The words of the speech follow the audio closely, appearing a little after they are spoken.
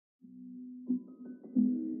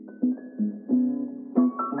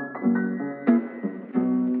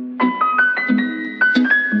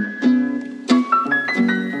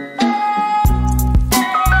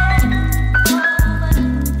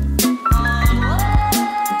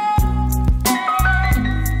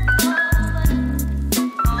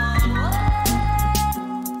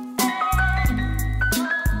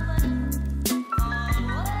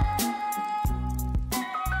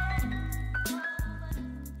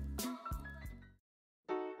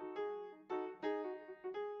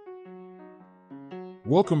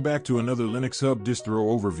Welcome back to another Linux Hub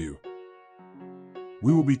distro overview.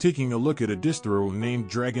 We will be taking a look at a distro named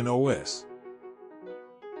DragonOS.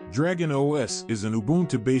 DragonOS is an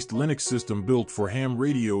Ubuntu-based Linux system built for ham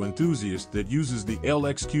radio enthusiasts that uses the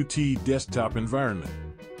LXQT desktop environment.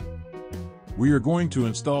 We are going to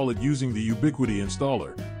install it using the Ubiquiti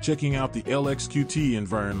installer, checking out the LXQT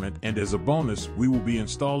environment, and as a bonus, we will be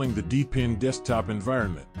installing the Deepin desktop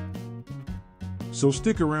environment. So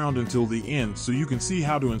stick around until the end so you can see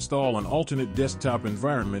how to install an alternate desktop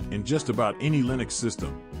environment in just about any Linux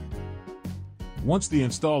system. Once the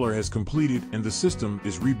installer has completed and the system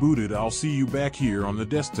is rebooted, I'll see you back here on the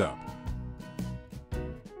desktop.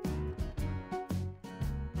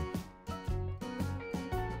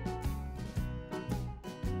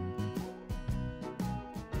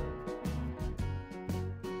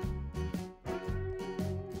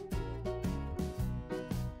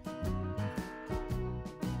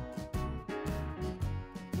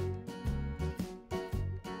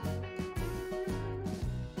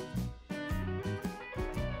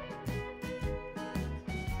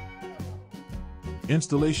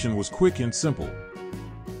 Installation was quick and simple.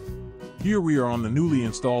 Here we are on the newly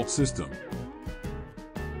installed system.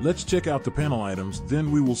 Let's check out the panel items, then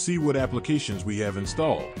we will see what applications we have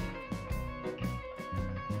installed.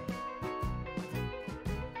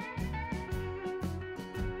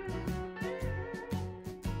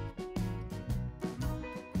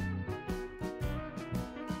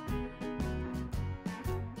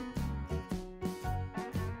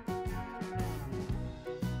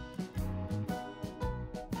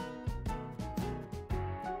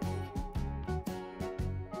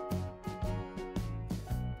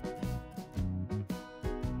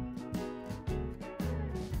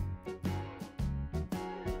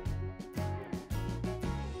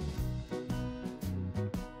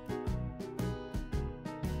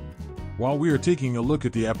 While we are taking a look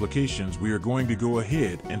at the applications, we are going to go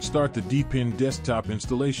ahead and start the Deepin desktop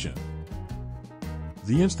installation.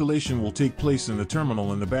 The installation will take place in the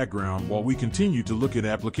terminal in the background while we continue to look at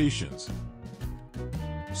applications.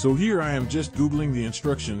 So here I am just Googling the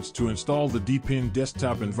instructions to install the Deepin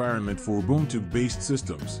desktop environment for Ubuntu-based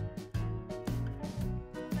systems.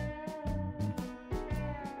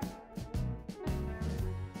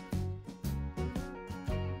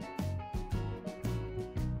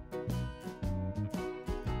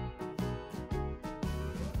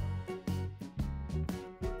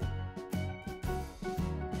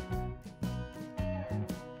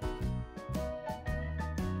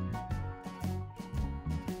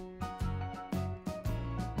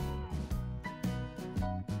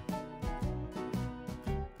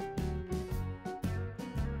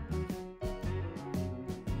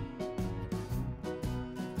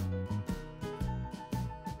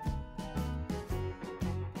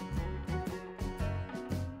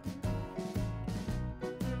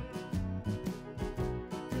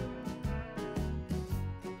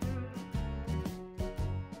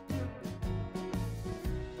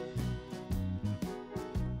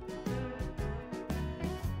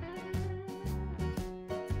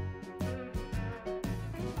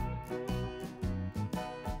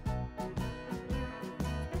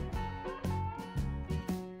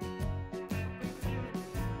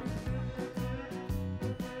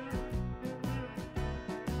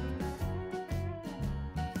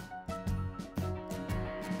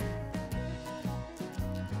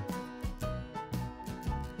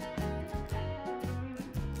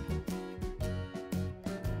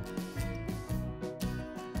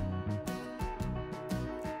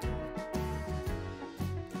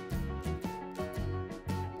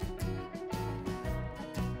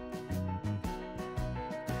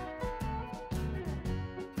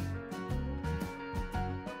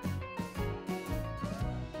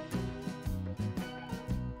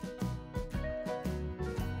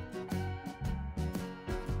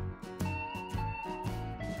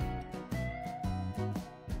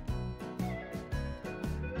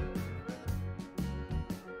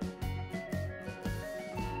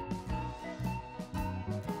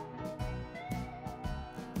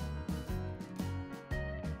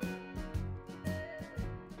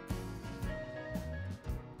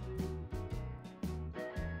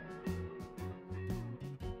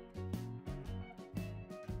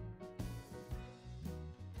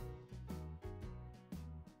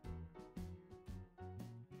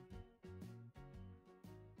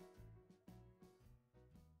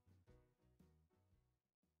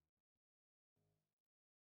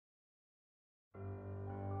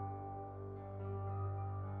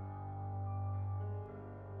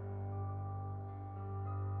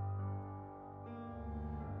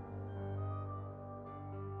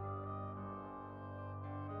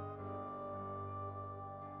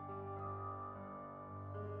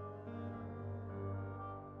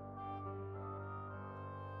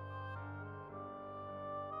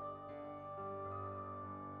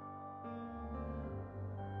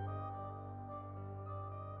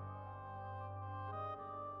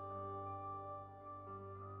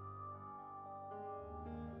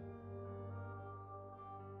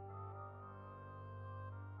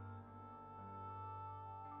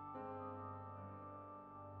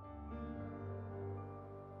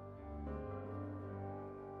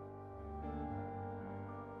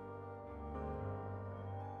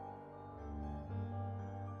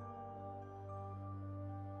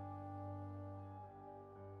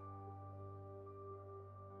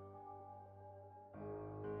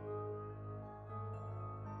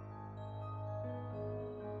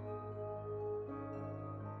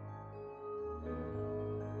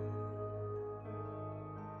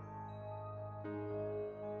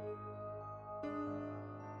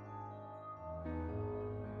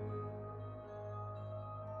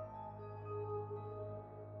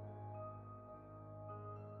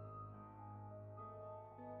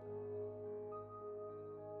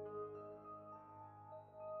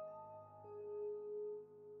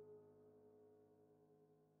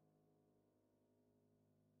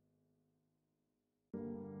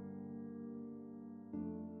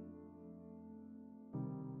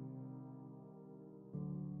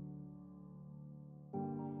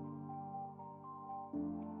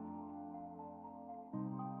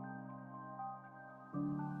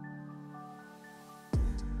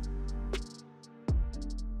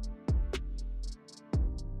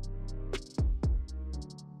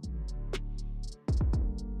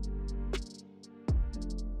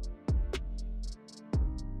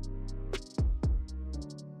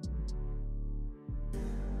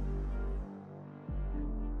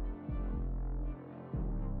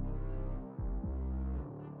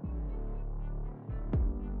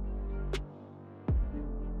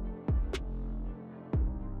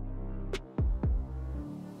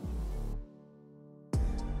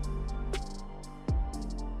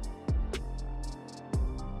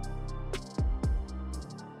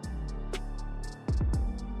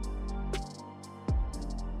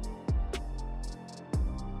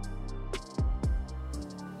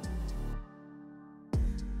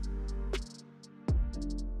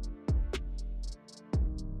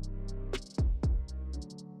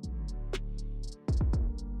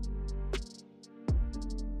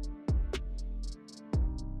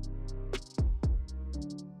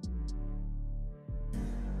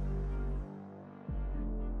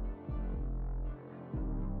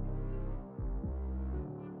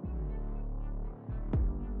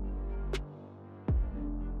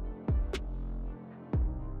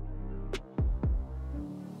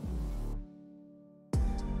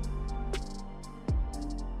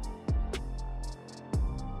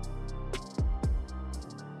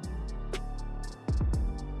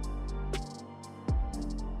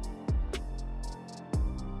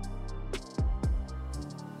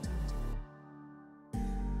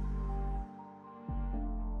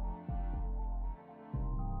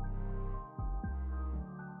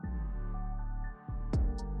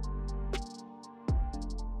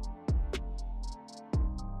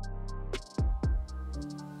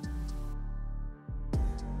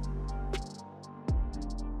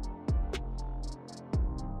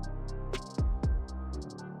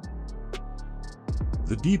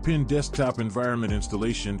 The DPIN desktop environment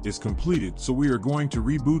installation is completed, so we are going to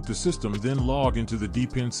reboot the system, then log into the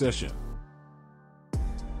DPIN session.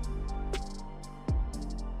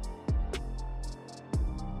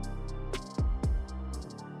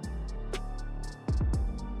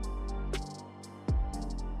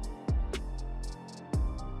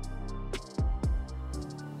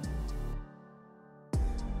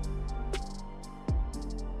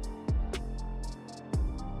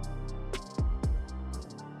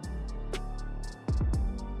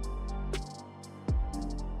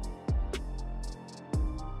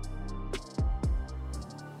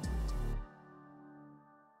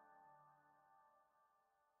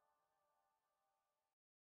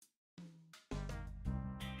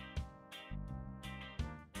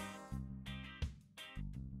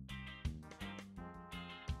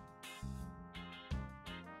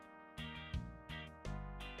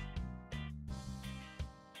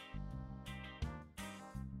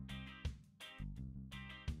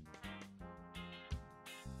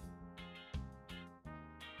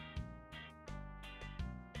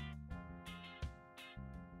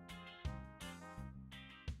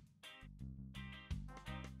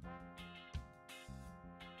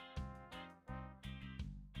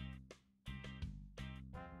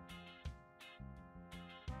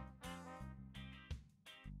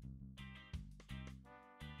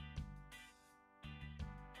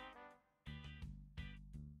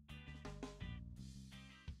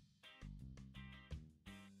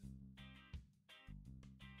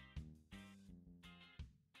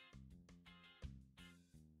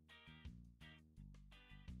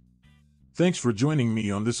 Thanks for joining me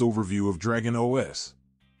on this overview of DragonOS.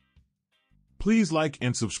 Please like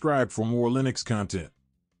and subscribe for more Linux content.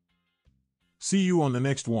 See you on the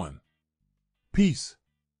next one. Peace.